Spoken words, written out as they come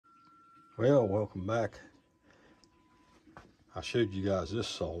Well, welcome back. I showed you guys this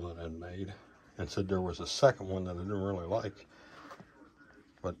saw that I had made and said there was a second one that I didn't really like,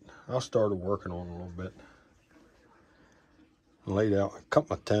 but I started working on it a little bit. Laid out, cut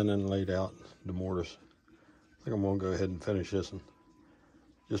my tenon, laid out the mortise. I think I'm gonna go ahead and finish this one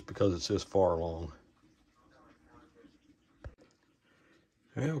just because it's this far along.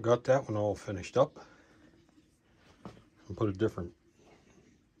 Well, got that one all finished up. I put a different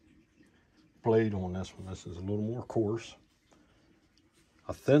blade on this one. This is a little more coarse.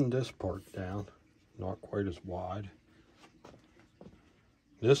 I thinned this part down, not quite as wide.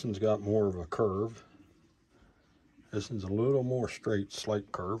 This one's got more of a curve. This one's a little more straight,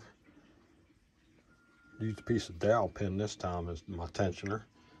 slight curve. Used a piece of dowel pin this time as my tensioner.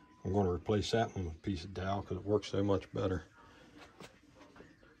 I'm going to replace that one with a piece of dowel because it works so much better.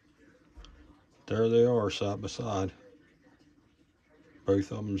 There they are, side by side.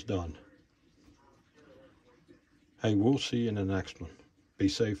 Both of them's done. Hey, we'll see you in the next one. Be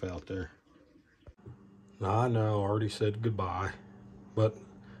safe out there. Now, I know I already said goodbye, but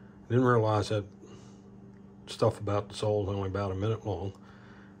I didn't realize that stuff about the saw is only about a minute long.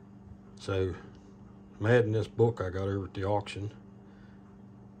 So I'm adding this book I got over at the auction.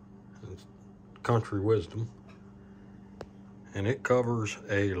 It's Country Wisdom. And it covers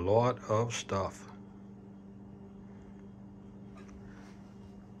a lot of stuff.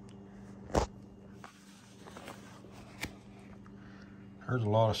 There's a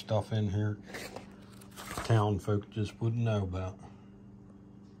lot of stuff in here town folk just wouldn't know about.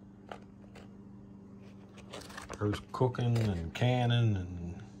 There's cooking and canning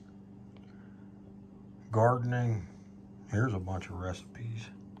and gardening. Here's a bunch of recipes.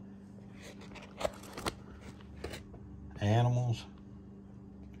 Animals.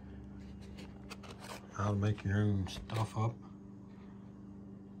 How to make your own stuff up.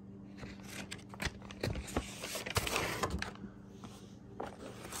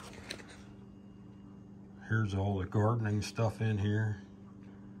 Here's all the gardening stuff in here.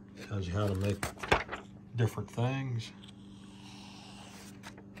 Tells you how to make different things.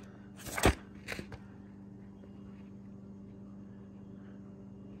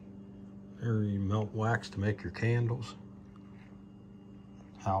 Here you melt wax to make your candles.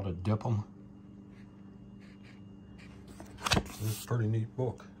 How to dip them. This is a pretty neat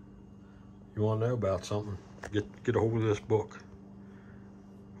book. You want to know about something, get a hold of this book.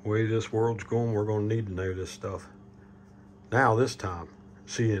 The way this world's going, we're going to need to know this stuff. Now, this time,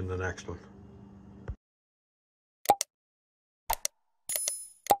 see you in the next one.